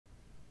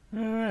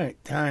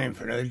Alright, time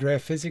for another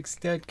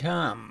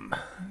draftphysics.com.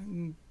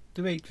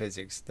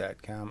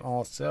 Debatephysics.com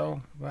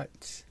also,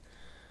 but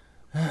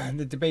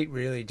the debate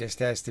really just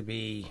has to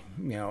be,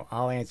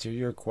 I'll answer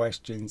your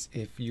questions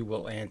if you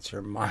will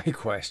answer my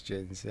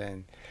questions,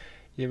 and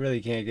you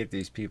really can't get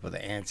these people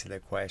to answer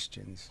the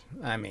questions.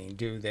 I mean,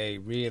 do they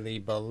really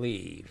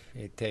believe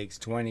it takes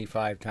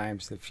 25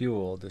 times the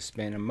fuel to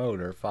spin a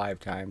motor 5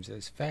 times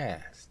as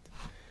fast?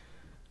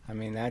 I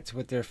mean, that's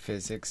what their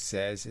physics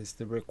says is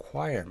the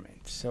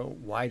requirement. So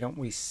why don't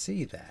we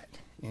see that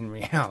in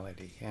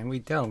reality? And we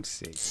don't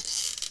see it.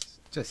 It's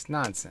just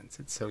nonsense.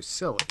 It's so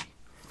silly.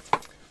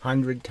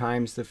 100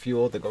 times the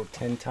fuel to go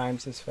 10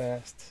 times as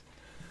fast.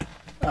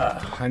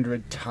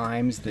 100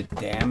 times the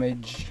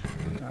damage.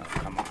 Oh,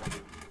 come on.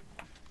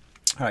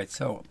 All right,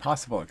 so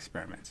possible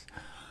experiments.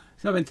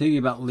 So I've been thinking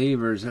about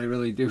levers. I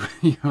really do.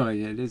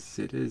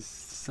 It is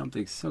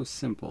something so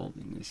simple.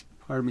 And this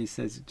part of me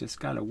says it just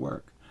got to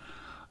work.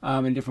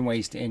 In different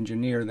ways to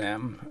engineer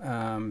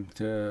them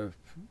to,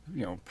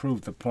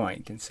 prove the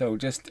point. And so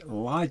just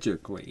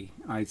logically,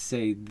 I'd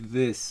say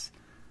this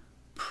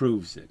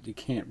proves it. You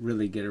can't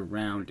really get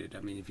around it.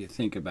 I mean, if you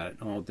think about it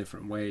in all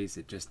different ways,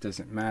 it just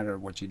doesn't matter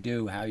what you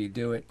do, how you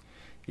do it.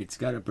 It's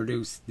got to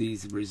produce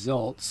these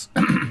results.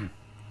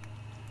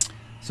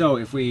 So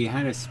if we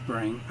had a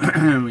spring,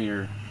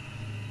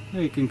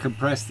 we can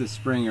compress the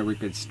spring or we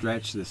could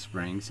stretch the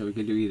spring, so we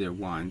could do either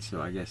one.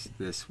 So I guess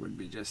this would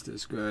be just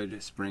as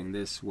good. Spring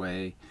this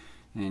way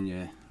and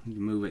you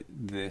move it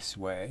this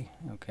way.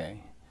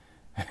 Okay.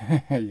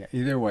 Yeah,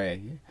 either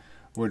way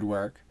would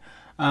work.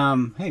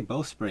 Hey,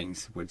 both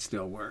springs would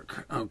still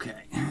work.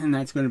 Okay. And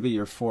that's going to be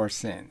your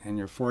force in. And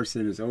your force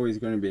in is always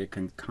going to be a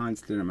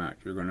constant amount.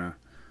 You're going to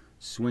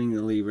swing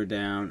the lever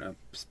down a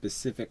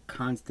specific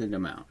constant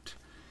amount.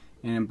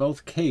 And in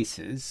both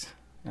cases,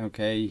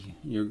 okay,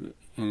 and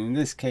in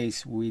this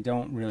case, we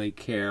don't really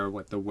care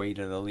what the weight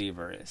of the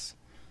lever is.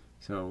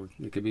 So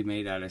it could be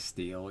made out of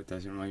steel. It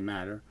doesn't really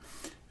matter.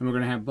 And we're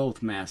going to have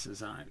both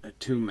masses on it, a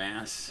 2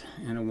 mass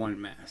and a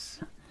 1 mass.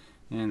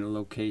 And the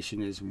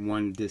location is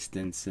 1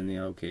 distance and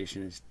the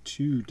location is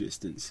 2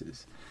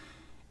 distances.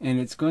 And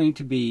it's going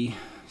to be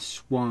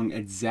swung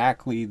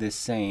exactly the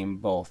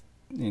same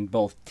in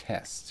both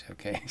tests.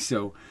 Okay,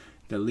 so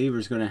the lever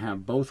is going to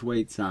have both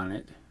weights on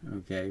it,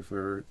 okay,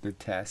 for the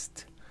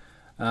test.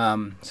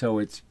 So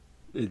it's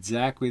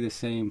exactly the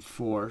same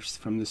force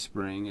from the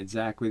spring,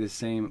 exactly the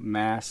same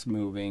mass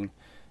moving.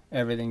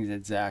 Everything's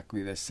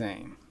exactly the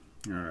same.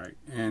 All right,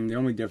 and the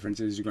only difference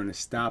is you're going to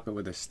stop it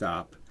with a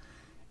stop,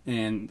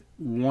 and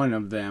one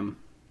of them,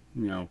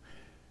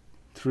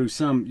 through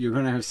you're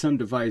going to have some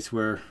device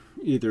where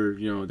either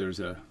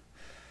there's a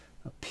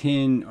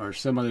pin or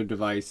some other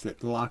device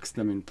that locks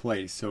them in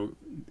place. So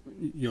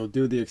you'll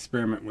do the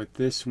experiment with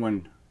this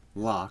one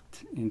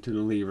locked into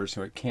the lever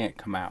so it can't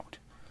come out.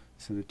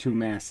 So the 2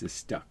 mass is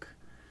stuck.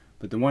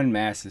 But the 1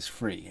 mass is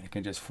free and it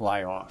can just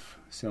fly off.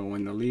 So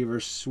when the lever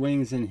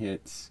swings and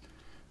hits,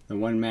 the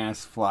 1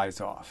 mass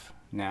flies off.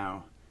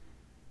 Now,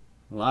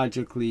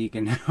 logically you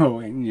can know,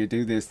 and you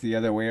do this the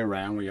other way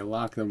around, where you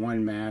lock the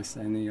 1 mass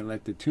and then you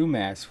let the 2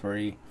 mass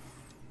free.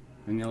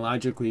 And you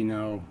logically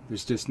know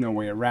there's just no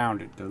way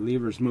around it. The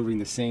lever's moving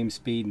the same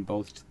speed in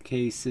both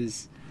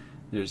cases.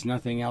 There's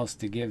nothing else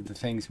to give the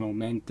things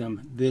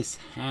momentum. This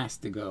has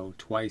to go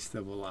twice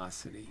the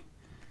velocity.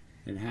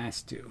 It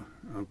has to,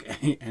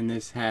 okay? And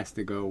this has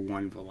to go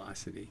 1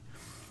 velocity.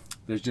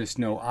 There's just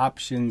no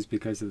options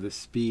because of the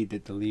speed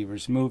that the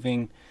lever's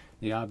moving.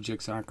 The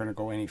objects aren't going to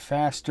go any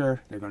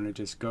faster. They're going to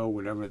just go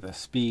whatever the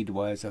speed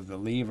was of the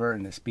lever,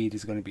 and the speed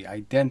is going to be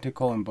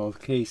identical in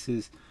both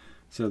cases.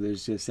 So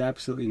there's just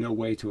absolutely no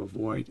way to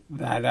avoid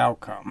that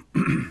outcome.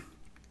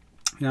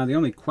 Now the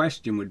only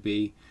question would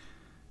be,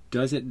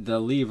 does the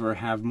lever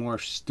have more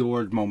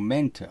stored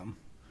momentum?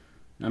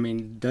 I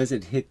mean, does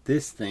it hit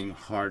this thing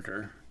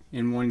harder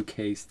in one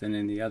case than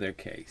in the other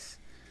case?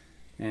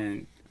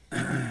 And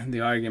the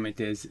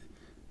argument is,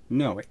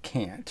 no, it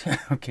can't.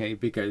 Okay,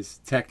 because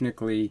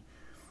technically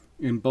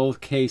in both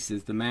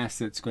cases the mass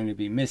that's going to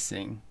be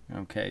missing,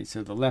 okay,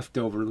 so the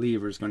leftover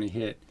lever is going to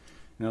hit,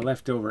 and the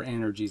leftover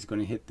energy is going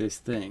to hit this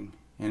thing.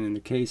 And in the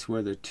case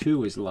where the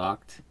 2 is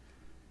locked,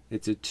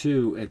 it's a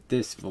 2 at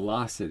this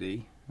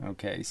velocity.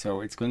 Okay,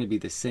 so it's going to be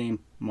the same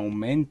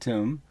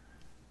momentum,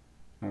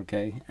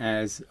 okay,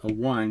 as a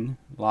 1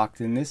 locked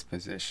in this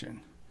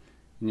position.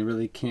 And you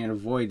really can't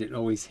avoid it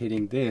always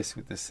hitting this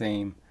with the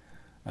same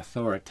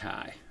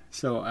authority.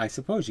 So I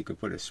suppose you could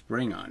put a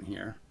spring on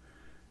here,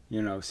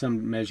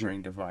 some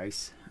measuring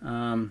device.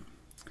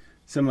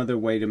 Some other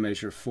way to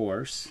measure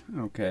force.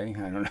 Okay,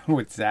 I don't know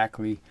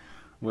exactly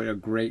what a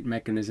great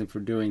mechanism for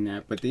doing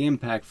that, but the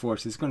impact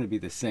force is going to be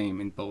the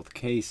same in both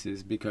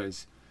cases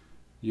because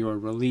you're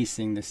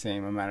releasing the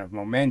same amount of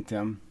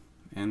momentum,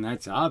 and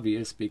that's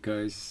obvious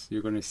because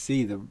you're going to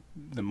see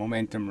the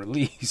momentum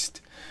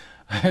released.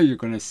 You're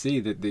going to see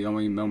that the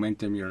only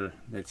momentum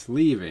that's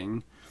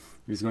leaving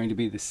is going to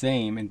be the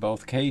same in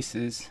both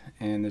cases,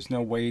 and there's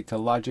no way to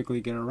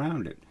logically get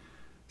around it.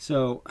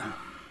 So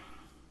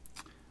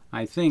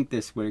I think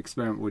this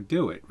experiment would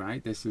do it,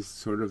 right? This is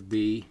sort of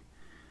the,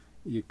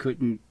 you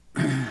couldn't,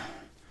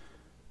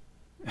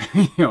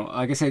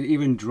 like I said,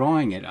 even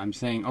drawing it, I'm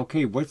saying,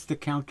 okay, what's the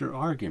counter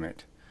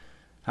argument?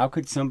 How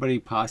could somebody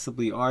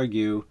possibly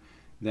argue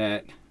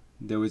that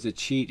there was a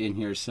cheat in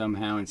here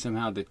somehow, and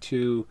somehow the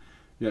two,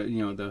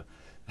 the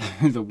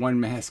one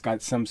mass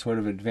got some sort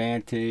of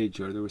advantage,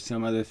 or there was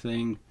some other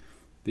thing,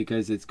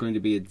 because it's going to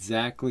be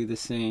exactly the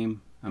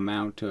same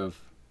amount of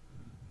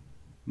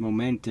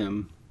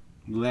momentum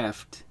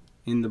left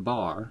in the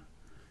bar.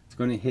 It's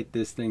going to hit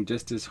this thing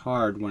just as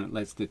hard when it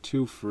lets the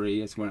 2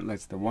 free as when it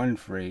lets the 1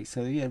 free.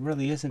 So yeah, it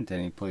really isn't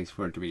any place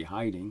for it to be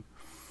hiding.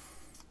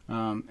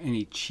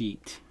 Any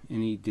cheat,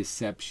 any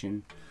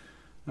deception.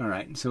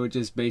 Alright, so it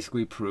just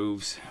basically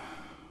proves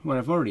what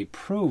I've already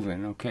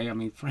proven, okay? I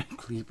mean,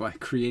 frankly, by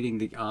creating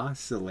the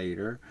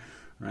oscillator,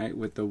 right,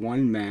 with the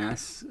 1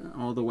 mass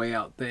all the way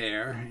out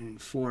there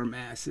and 4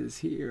 masses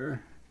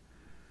here,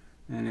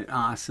 and it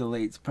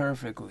oscillates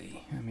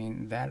perfectly. I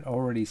mean, that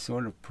already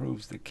sort of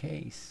proves the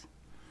case.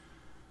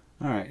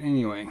 Alright,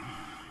 anyway,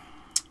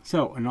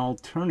 so an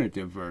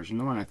alternative version,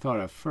 the one I thought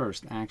of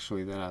first,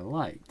 actually, that I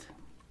liked.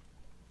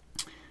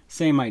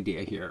 Same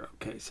idea here.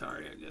 Okay,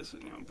 sorry, I just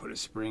put a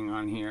spring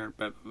on here.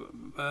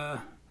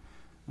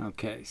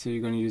 Okay, so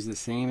you're going to use the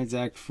same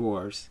exact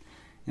force.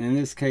 And in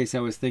this case, I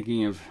was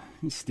thinking of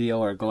steel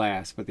or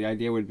glass, but the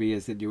idea would be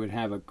is that you would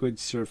have a good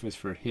surface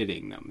for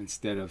hitting them.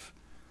 Instead of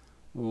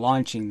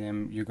launching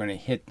them, you're going to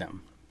hit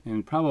them.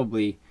 And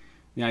probably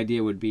the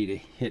idea would be to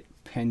hit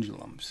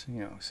pendulums.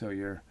 So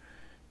your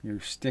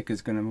stick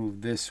is going to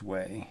move this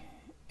way,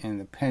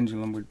 and the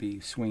pendulum would be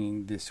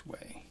swinging this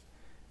way.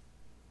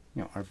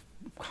 Or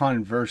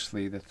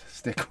conversely, the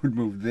stick would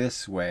move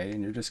this way,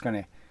 and you're just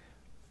going to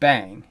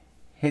bang,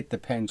 hit the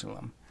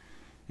pendulum.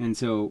 And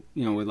so,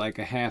 with like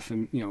a half,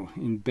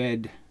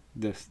 embed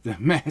the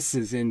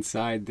masses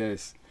inside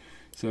this,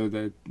 so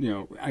that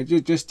I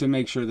just to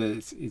make sure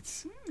that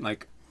it's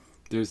like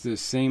there's the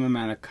same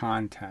amount of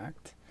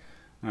contact.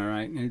 All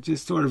right, and it's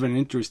just sort of an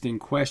interesting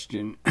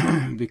question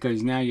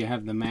because now you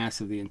have the mass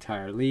of the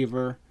entire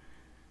lever,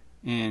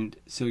 and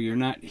so you're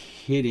not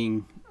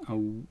hitting a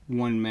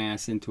 1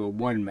 mass into a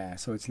 1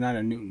 mass, so it's not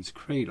a Newton's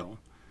cradle,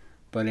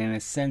 but in a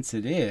sense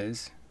it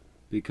is,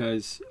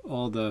 because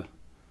all the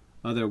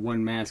other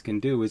 1 mass can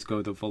do is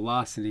go the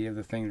velocity of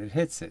the thing that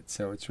hits it.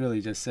 So it's really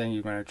just saying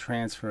you're going to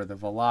transfer the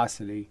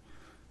velocity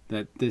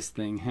that this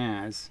thing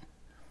has,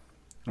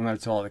 and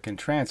that's all it can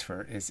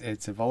transfer.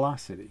 It's a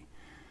velocity.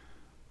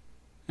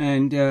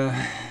 And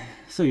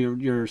so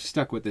you're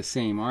stuck with the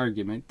same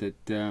argument that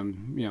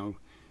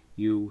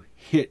you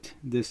hit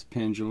this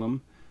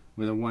pendulum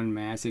with a 1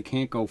 mass. It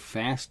can't go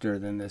faster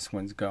than this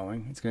one's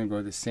going. It's going to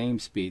go the same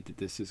speed that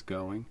this is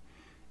going.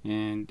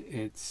 And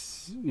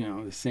it's,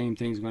 the same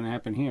thing's going to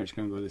happen here. It's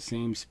going to go the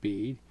same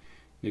speed.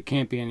 There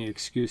can't be any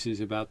excuses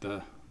about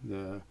the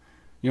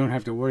you don't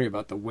have to worry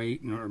about the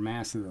weight or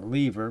mass of the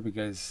lever,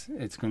 because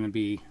it's going to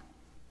be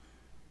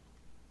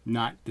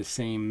not the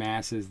same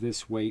mass as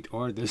this weight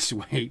or this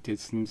weight.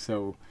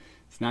 So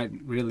it's not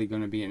really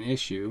going to be an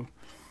issue.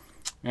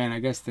 And I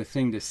guess the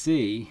thing to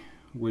see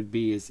would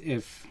be is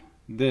if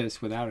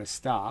this, without a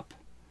stop,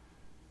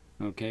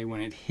 okay,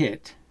 when it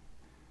hit,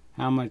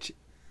 how much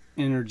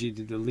energy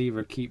did the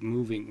lever keep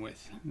moving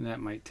with? That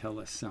might tell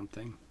us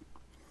something.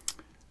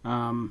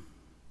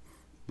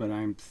 But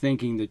I'm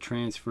thinking the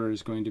transfer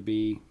is going to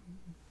be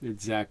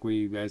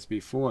exactly as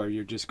before.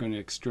 You're just going to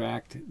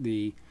extract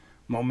the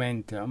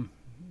momentum.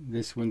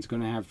 This one's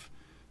going to have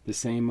the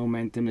same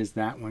momentum as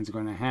that one's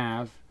going to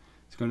have.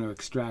 It's going to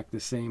extract the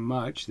same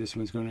much. This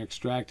one's going to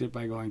extract it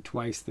by going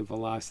twice the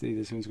velocity.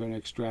 This one's going to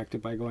extract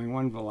it by going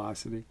 1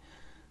 velocity.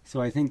 So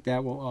I think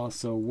that will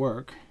also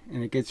work.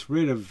 And it gets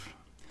rid of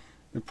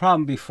the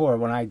problem before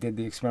when I did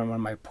the experiment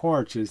on my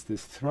porch, is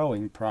this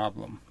throwing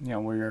problem.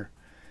 Where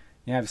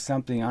you have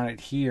something on it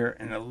here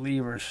and the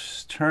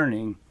lever's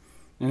turning,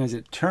 and as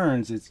it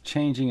turns, it's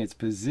changing its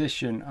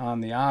position on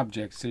the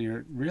object. So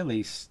you're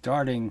really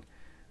starting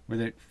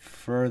with it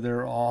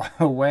further all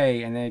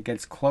away, and then it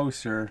gets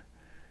closer.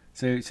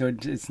 So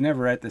it's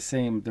never at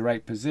the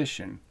right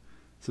position.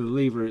 So the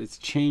lever, it's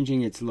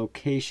changing its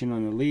location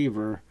on the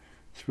lever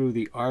through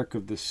the arc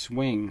of the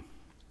swing,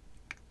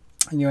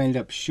 and you end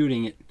up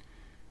shooting it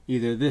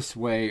either this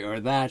way or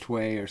that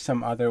way or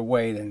some other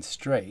way than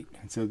straight.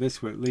 And so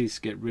this would at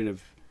least get rid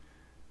of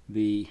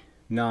the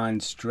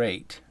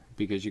non-straight,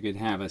 because you could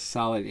have a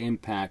solid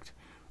impact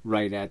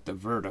right at the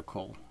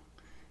vertical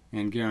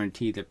and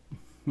guarantee that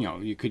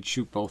you could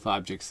shoot both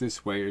objects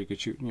this way, or you could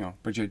shoot,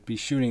 but you'd be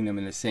shooting them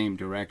in the same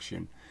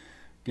direction,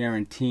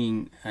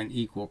 guaranteeing an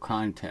equal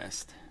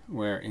contest,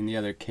 where in the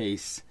other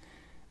case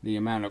the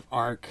amount of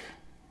arc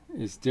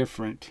is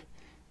different,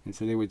 and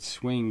so they would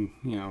swing,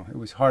 it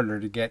was harder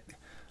to get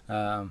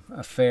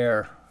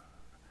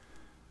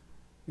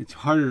it's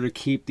harder to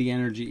keep the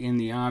energy in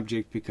the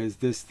object, because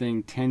this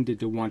thing tended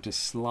to want to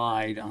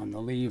slide on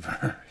the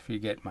lever, if you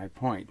get my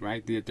point,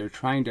 right? They're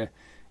trying to,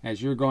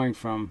 as you're going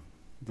from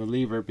the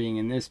lever being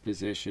in this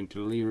position to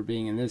the lever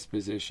being in this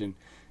position,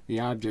 the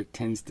object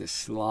tends to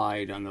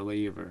slide on the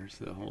lever. Is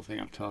the whole thing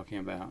I'm talking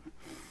about.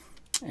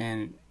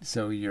 And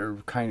so you're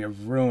kind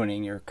of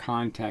ruining your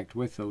contact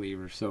with the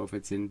lever. So if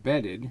it's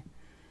embedded,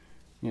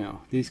 you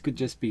know, these could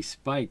just be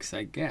spikes,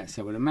 I guess.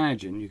 I would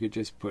imagine you could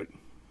just put,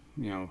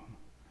 you know,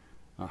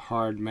 a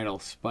hard metal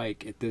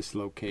spike at this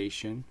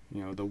location,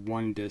 you know, the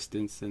one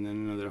distance, and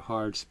then another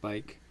hard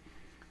spike.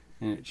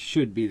 And it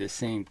should be the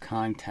same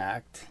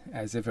contact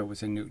as if it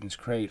was a Newton's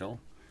cradle.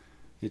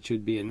 It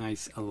should be a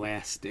nice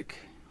elastic,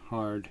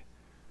 hard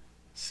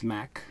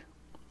smack.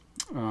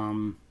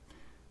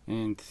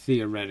 And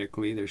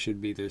theoretically, there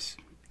should be this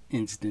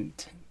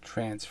instant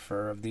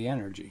transfer of the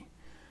energy.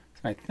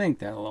 So I think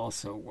that'll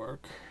also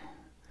work.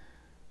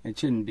 It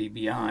shouldn't be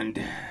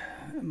beyond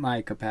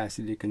my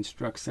capacity to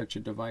construct such a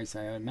device,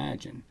 I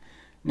imagine.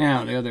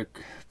 Now, the other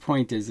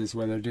point is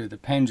whether to do the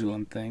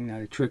pendulum thing. Now,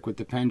 the trick with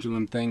the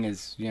pendulum thing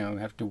is, you know, you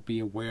have to be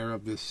aware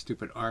of this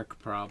stupid arc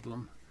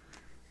problem.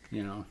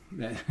 You know,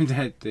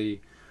 that the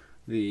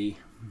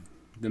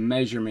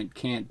measurement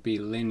can't be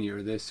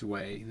linear this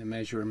way. The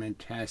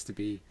measurement has to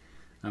be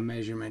a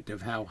measurement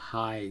of how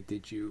high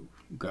did you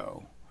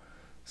go.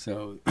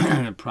 So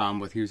the problem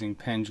with using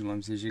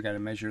pendulums is you got to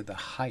measure the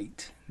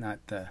height, not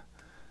the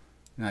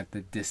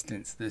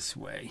distance this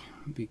way,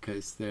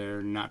 because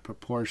they're not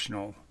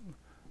proportional.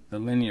 The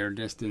linear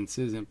distance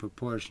isn't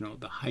proportional.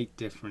 The height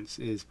difference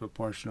is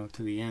proportional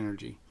to the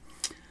energy.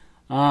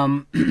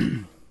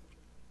 And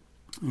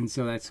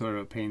so that's sort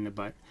of a pain in the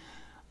butt.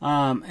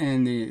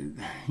 And the,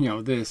 you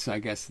know, this, I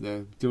guess,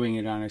 the doing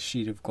it on a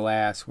sheet of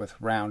glass with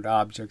round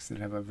objects that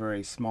have a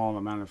very small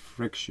amount of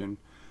friction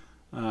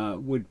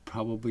would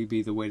probably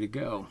be the way to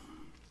go.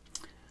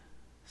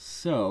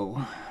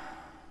 So,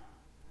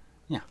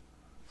 yeah.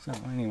 So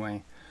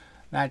anyway,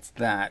 that's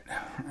that.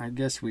 I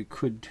guess we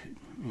could,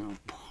 you know,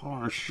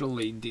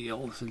 partially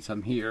deal, since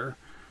I'm here,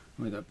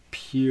 with a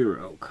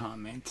Piro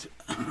comment,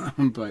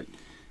 but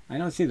I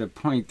don't see the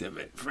point of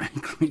it,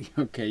 frankly.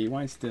 Okay, he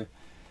wants to,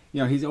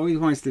 you know, he always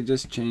wants to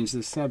just change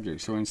the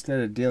subject. So instead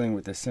of dealing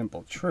with the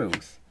simple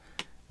truth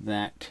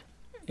that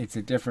it's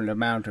a different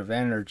amount of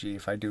energy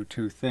if I do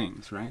two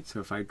things, right? So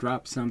if I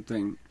drop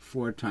something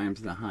 4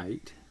 times the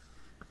height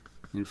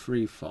in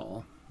free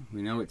fall,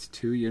 we know it's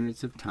 2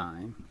 units of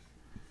time,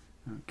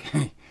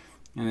 okay,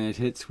 and it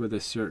hits with a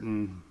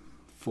certain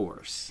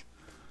force,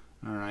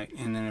 all right?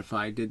 And then if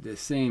I did the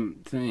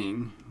same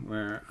thing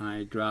where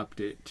I dropped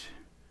it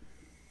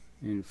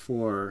in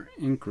 4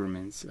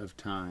 increments of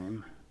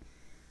time,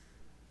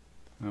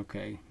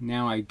 okay,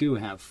 now I do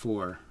have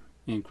 4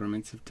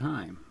 increments of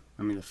time.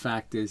 I mean, the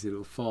fact is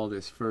it'll fall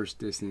this first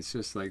distance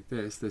just like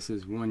this. This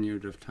is 1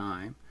 unit of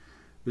time.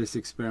 This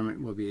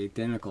experiment will be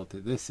identical to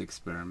this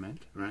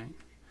experiment, right?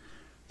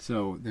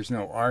 So there's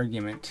no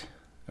argument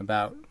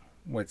about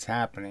what's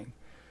happening.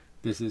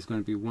 This is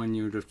going to be 1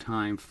 unit of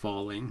time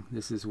falling.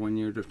 This is 1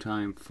 unit of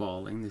time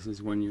falling. This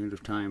is 1 unit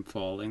of time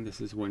falling.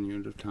 This is 1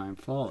 unit of time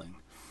falling.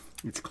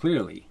 It's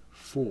clearly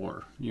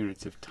 4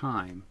 units of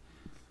time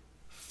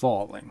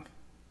falling.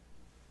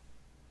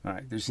 All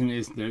right,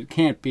 there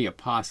can't be a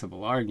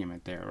possible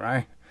argument there,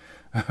 right?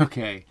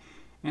 Okay,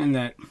 and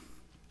that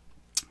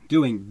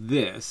doing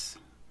this,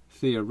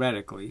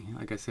 theoretically,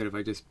 like I said, if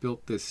I just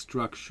built this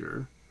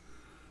structure,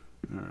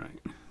 all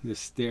right, this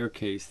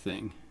staircase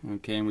thing,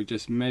 okay, and we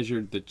just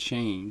measured the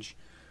change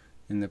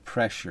in the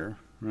pressure,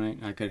 right?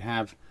 I could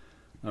have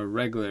a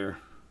regular,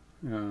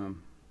 you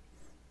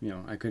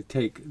know, I could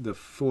take the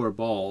 4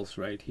 balls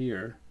right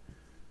here,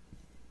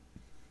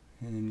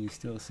 and you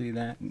still see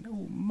that?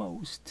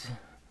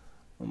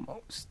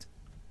 Almost.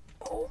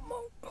 Oh,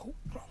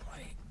 wrong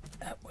way.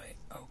 That way.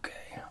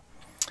 Okay.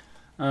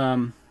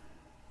 And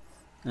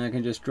I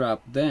can just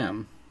drop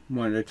them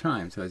one at a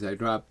time. So as I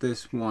drop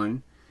this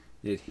one,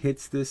 it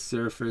hits this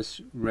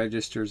surface,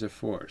 registers a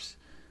force.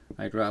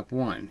 I drop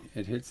one.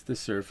 It hits the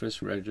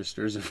surface,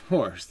 registers a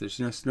force. There's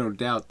just no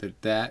doubt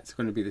that that's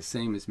going to be the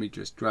same as me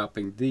just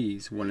dropping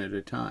these one at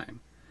a time.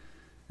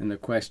 And the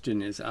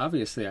question is,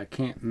 obviously, I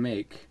can't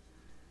make,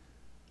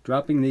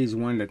 dropping these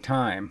one at a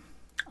time,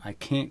 I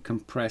can't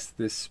compress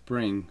this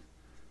spring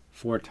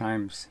 4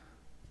 times.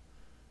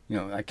 You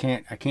know, I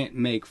can't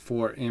make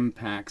 4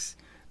 impacts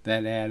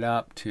that add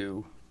up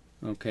to,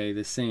 okay,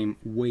 the same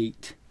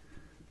weight.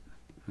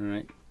 All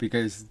right,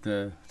 because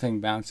the thing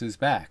bounces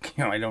back.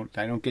 You know, I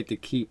don't get to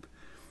keep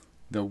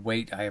the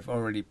weight I have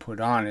already put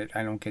on it.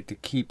 I don't get to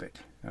keep it.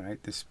 All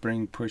right, the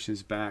spring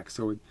pushes back,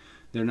 so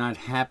they're not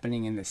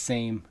happening in the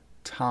same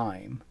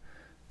time,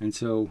 and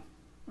so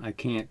I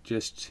can't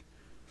just,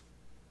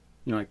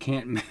 you know, I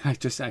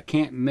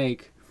can't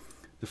make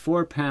the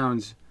 4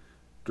 pounds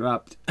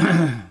dropped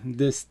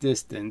this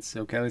distance.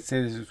 Okay, let's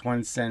say this is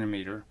 1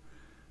 centimeter.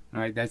 All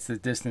right, that's the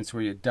distance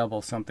where you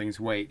double something's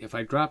weight. If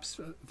I drop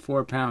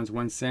 4 pounds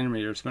 1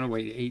 centimeter, it's going to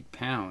weigh 8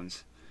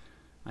 pounds.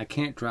 I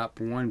can't drop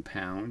 1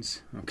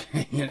 pound,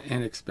 okay,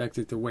 and expect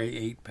it to weigh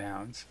 8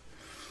 pounds.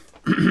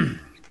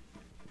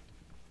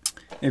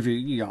 If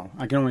you know,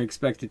 I can only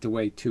expect it to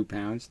weigh 2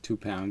 pounds, 2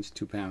 pounds,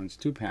 2 pounds,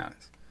 2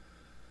 pounds.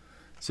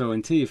 So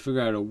until you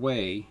figure out a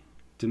way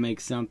to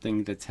make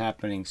something that's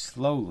happening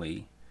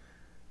slowly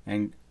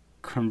and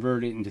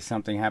convert it into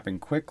something happening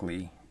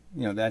quickly,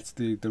 you know, that's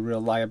the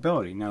real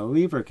liability. Now, a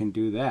lever can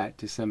do that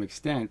to some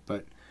extent,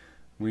 but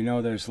we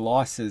know there's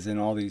losses in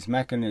all these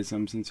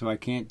mechanisms, and so I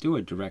can't do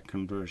a direct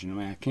conversion. I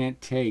mean, I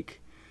can't take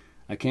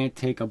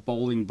a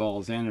bowling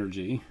ball's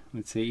energy,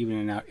 let's say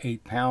even an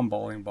 8-pound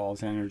bowling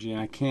ball's energy,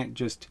 and I can't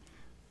just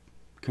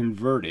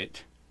convert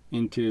it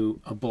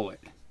into a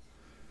bullet.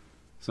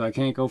 So I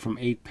can't go from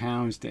 8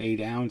 pounds to 8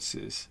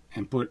 ounces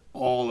and put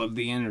all of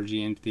the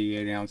energy into the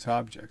 8-ounce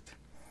object.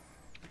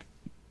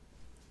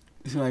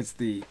 So that's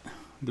the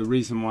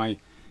reason why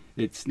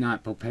it's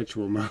not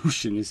perpetual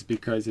motion, is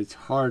because it's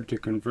hard to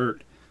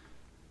convert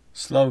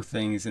slow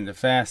things into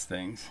fast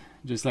things,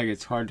 just like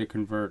it's hard to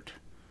convert,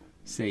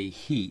 say,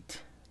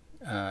 heat,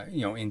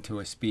 you know, into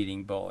a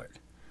speeding bullet,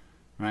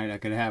 right? I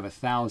could have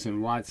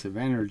 1,000 watts of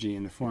energy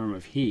in the form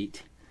of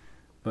heat,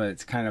 but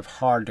it's kind of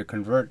hard to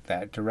convert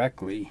that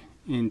directly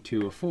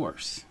into a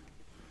force.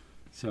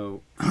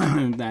 So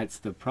that's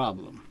the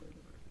problem.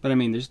 But I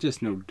mean, there's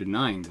just no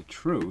denying the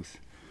truth.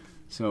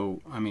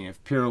 So I mean,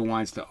 if Pirro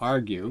wants to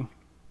argue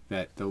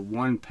that the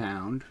 1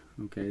 pound,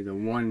 okay, the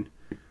one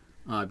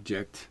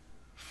object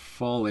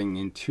falling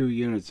in 2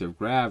 units of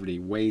gravity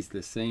weighs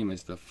the same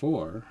as the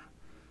 4,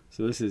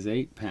 so this is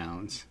 8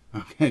 pounds,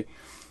 okay,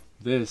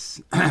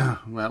 this,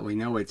 well, we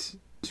know it's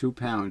 2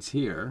 pounds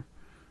here,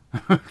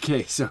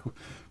 okay, so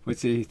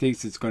what's he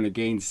thinks it's going to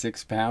gain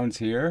 6 pounds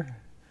here?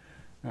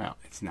 Well,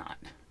 it's not.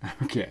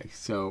 Okay,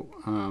 so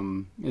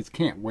it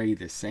can't weigh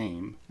the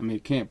same. I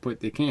mean,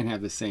 they can't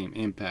have the same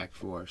impact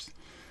force.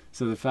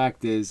 So the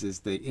fact is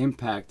the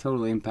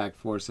total impact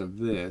force of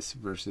this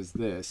versus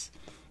this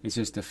is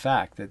just a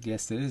fact that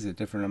yes, it is a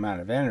different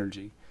amount of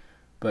energy,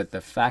 but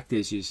the fact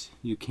is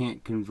you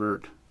can't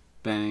convert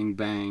bang,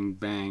 bang,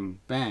 bang,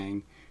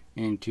 bang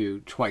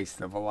into twice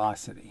the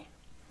velocity.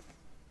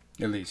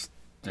 At least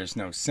there's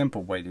no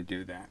simple way to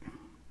do that.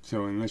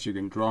 So unless you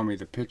can draw me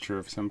the picture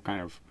of some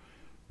kind of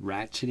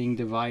ratcheting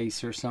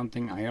device or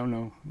something, I don't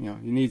know, you know,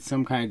 you need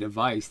some kind of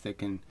device that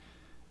can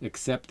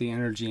accept the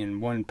energy in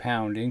 1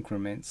 pound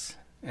increments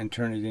and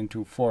turn it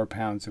into 4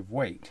 pounds of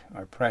weight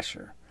or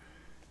pressure.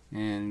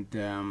 And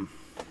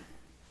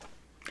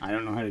I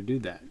don't know how to do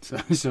that.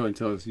 So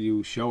until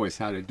you show us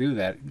how to do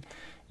that,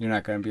 you're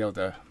not going to be able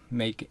to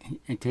make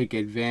and take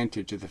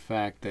advantage of the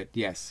fact that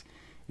yes,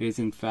 it is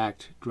in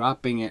fact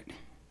dropping it.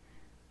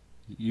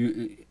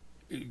 The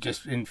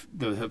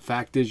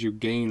fact is you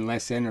gain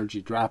less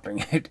energy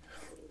dropping it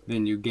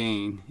than you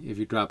gain if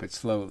you drop it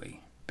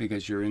slowly,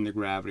 because you're in the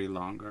gravity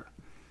longer.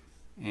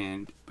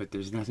 But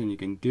there's nothing you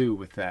can do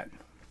with that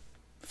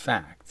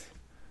fact.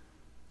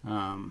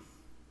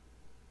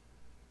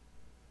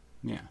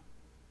 Yeah.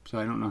 So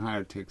I don't know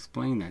how to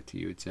explain that to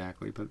you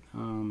exactly, but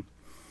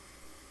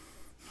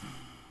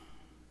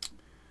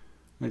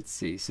let's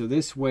see. So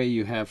this way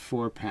you have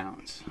 4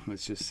 pounds.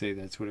 Let's just say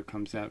that's what it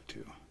comes out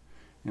to.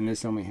 And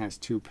this only has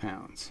 2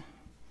 pounds.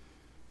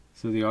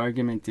 So the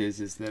argument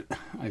is that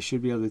I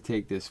should be able to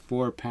take this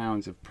 4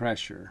 pounds of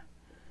pressure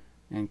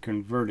and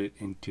convert it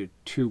into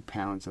 2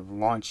 pounds of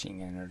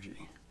launching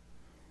energy.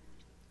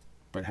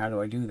 But how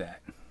do I do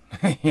that?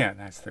 Yeah,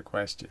 that's the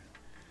question.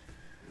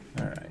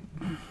 All right.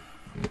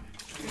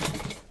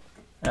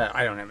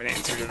 I don't have an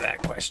answer to that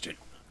question.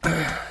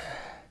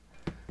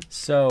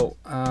 So,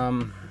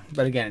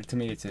 but again, to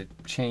me, it's a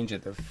change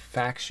of the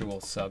factual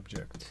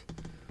subject.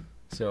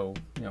 So,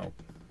 you know,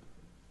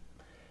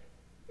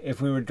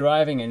 if we were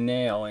driving a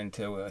nail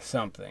into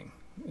something,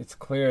 it's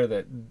clear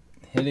that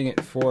hitting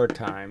it 4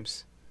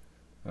 times,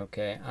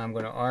 okay, I'm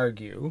going to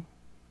argue,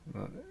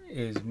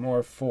 is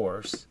more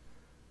force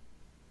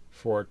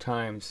 4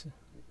 times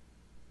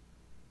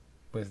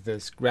with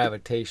this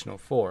gravitational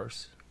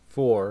force,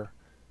 4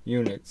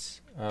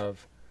 units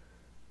of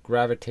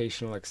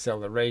gravitational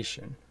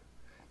acceleration.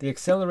 The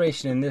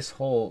acceleration in this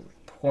whole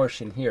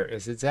portion here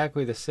is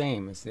exactly the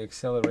same as the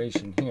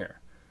acceleration here.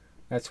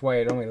 That's why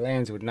it only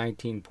lands with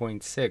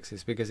 19.6,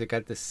 is because it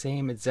got the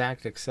same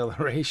exact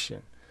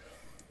acceleration.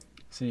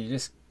 So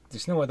there's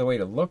no other way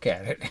to look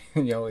at it,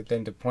 you know,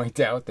 than to point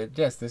out that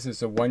yes, this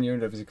is a 1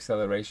 unit of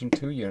acceleration,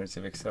 2 units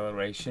of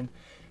acceleration.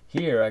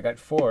 Here I got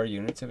 4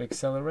 units of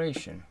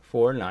acceleration,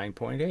 4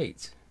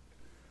 9.8s.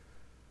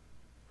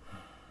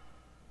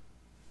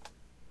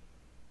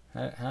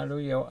 How do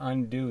you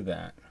undo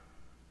that?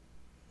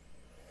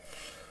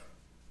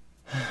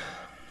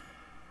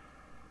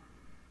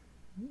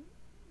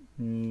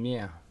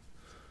 Yeah,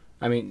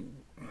 I mean,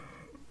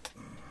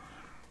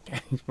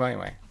 well,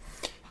 anyway,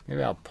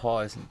 maybe I'll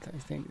pause and I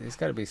think there's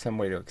got to be some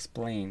way to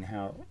explain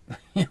how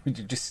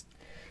it's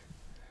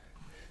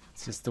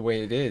just the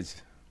way it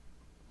is.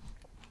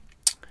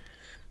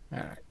 All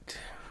right,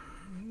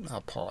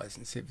 I'll pause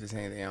and see if there's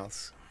anything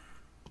else.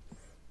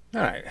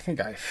 All right, I think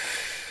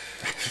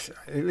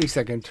at least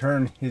I can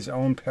turn his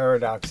own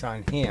paradox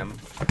on him,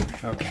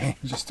 okay,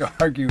 just to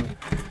argue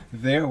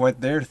what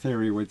their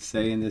theory would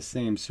say in the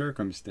same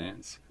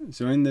circumstance.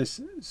 So in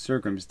this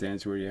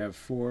circumstance where you have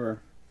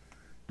 4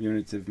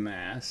 units of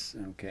mass,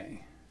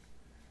 okay,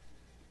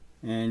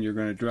 and you're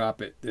going to drop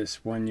it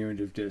this 1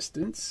 unit of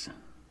distance,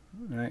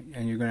 right?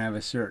 And you're going to have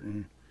a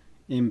certain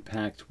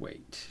impact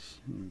weight.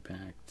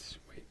 Impact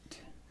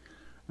weight.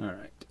 All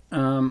right.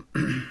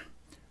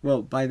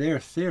 Well, by their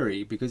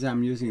theory, because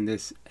I'm using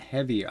this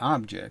heavy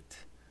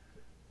object,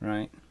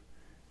 right,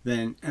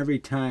 then every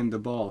time the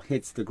ball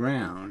hits the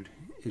ground,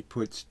 it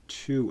puts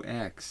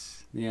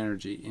 2x the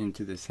energy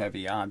into this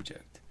heavy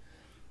object,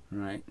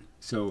 right?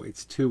 So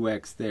it's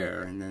 2x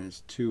there, and then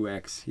it's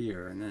 2x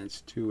here, and then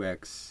it's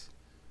 2x,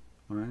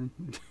 1,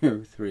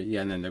 2, 3,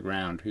 yeah, and then the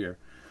ground here.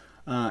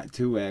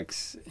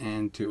 2x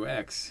and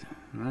 2x,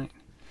 right?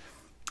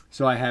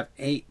 So I have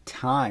 8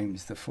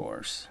 times the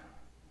force.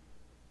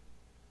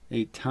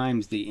 8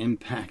 times the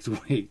impact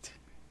weight,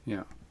 you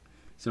know.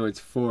 So it's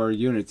 4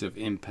 units of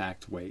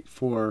impact weight,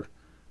 4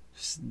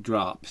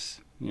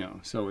 drops, you know.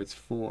 So it's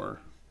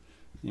 4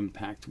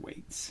 impact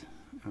weights,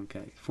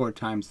 okay, 4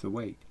 times the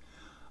weight.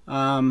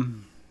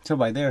 So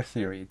by their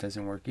theory, it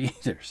doesn't work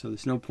either. So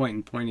there's no point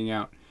in pointing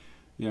out,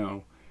 you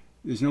know,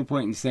 there's no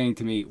point in saying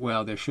to me,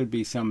 well, there should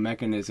be some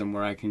mechanism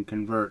where I can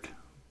convert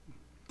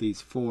these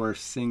 4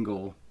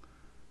 single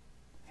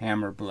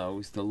hammer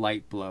blows, the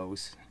light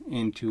blows,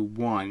 into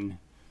 1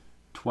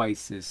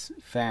 twice as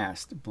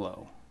fast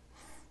blow.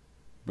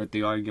 But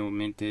the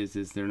argument is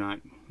they're not,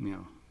 you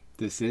know,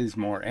 this is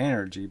more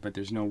energy, but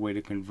there's no way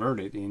to convert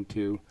it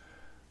into,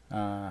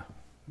 you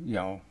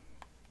know,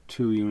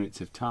 2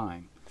 units of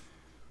time.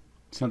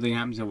 Something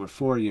happens over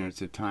 4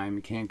 units of time,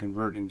 you can't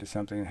convert into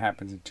something that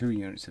happens in 2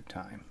 units of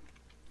time.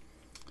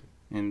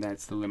 And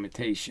that's the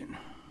limitation.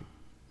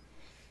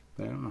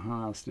 But I don't know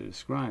how else to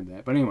describe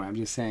that. But anyway, I'm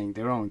just saying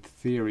their own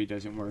theory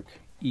doesn't work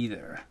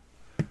either.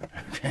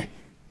 Okay.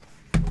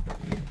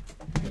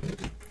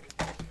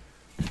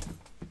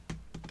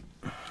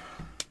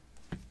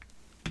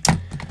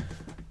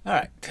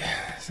 Alright,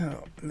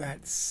 so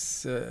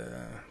that's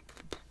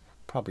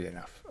probably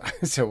enough.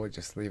 So we'll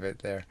just leave it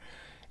there.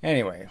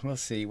 Anyway, we'll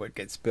see what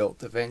gets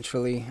built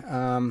eventually.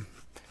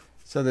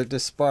 So the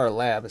Dispar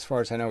lab, as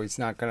far as I know, he's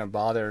not going to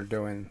bother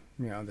doing,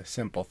 you know, the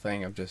simple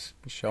thing of just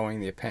showing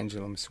the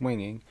pendulum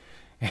swinging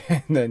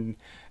and then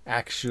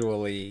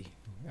actually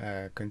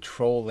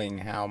controlling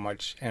how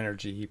much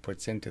energy he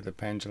puts into the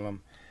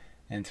pendulum,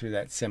 and through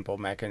that simple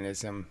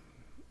mechanism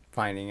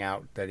finding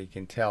out that he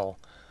can tell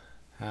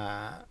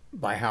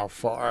by how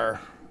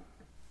far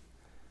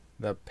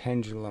the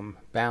pendulum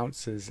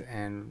bounces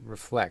and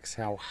reflects,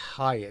 how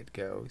high it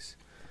goes,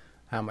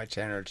 how much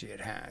energy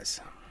it has.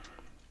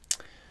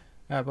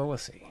 But we'll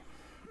see.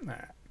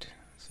 Alright,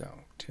 so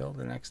till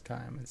the next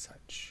time and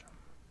such.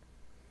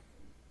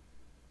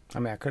 I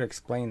mean, I could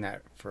explain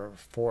that for a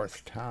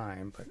 4th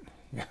time, but,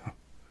 you know,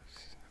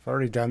 I've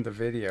already done the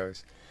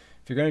videos.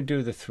 If you're going to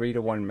do the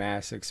 3-to-1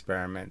 mass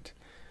experiment,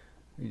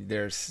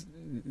 there's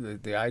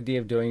the idea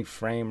of doing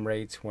frame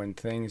rates when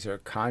things are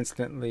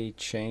constantly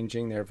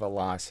changing their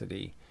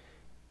velocity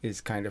is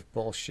kind of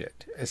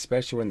bullshit,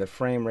 especially when the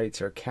frame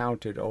rates are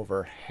counted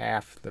over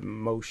half the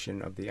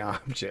motion of the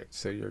object.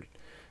 So you're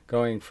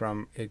going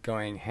from it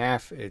going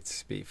half its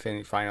speed,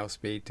 final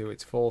speed, to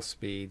its full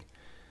speed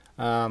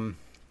in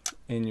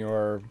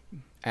your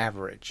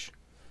average.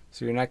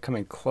 So you're not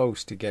coming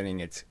close to getting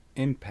its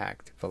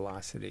impact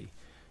velocity.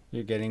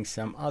 You're getting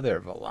some other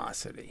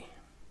velocity.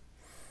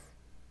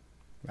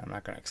 I'm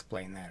not going to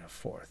explain that a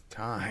 4th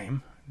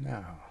time.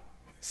 No.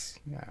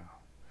 No.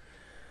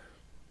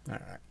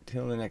 Alright,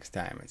 till the next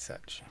time and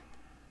such.